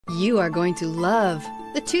You are going to love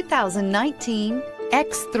the 2019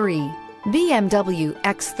 X3. BMW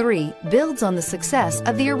X3 builds on the success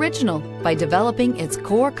of the original by developing its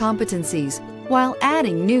core competencies while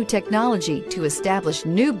adding new technology to establish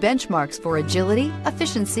new benchmarks for agility,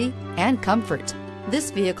 efficiency, and comfort.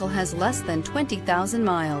 This vehicle has less than 20,000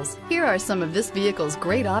 miles. Here are some of this vehicle's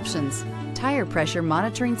great options: tire pressure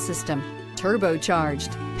monitoring system,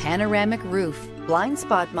 turbocharged, panoramic roof, blind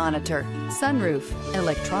spot monitor, sunroof,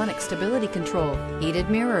 electronic stability control, heated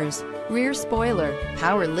mirrors, rear spoiler,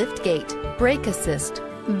 power liftgate, brake assist.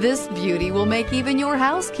 This beauty will make even your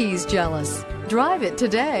house keys jealous. Drive it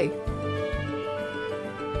today.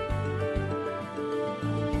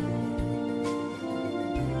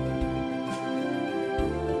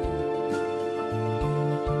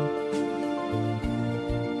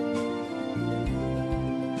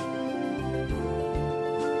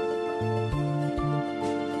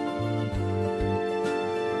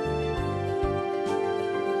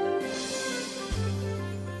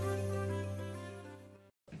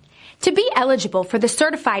 To be eligible for the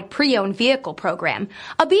Certified Pre-Owned Vehicle Program,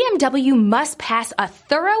 a BMW must pass a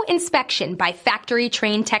thorough inspection by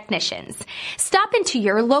factory-trained technicians. Stop into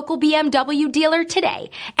your local BMW dealer today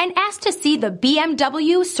and ask to see the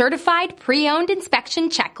BMW Certified Pre-Owned Inspection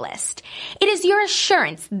Checklist. It is your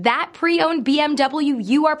assurance that pre-owned BMW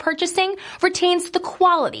you are purchasing retains the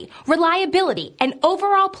quality, reliability, and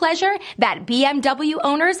overall pleasure that BMW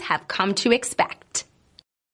owners have come to expect.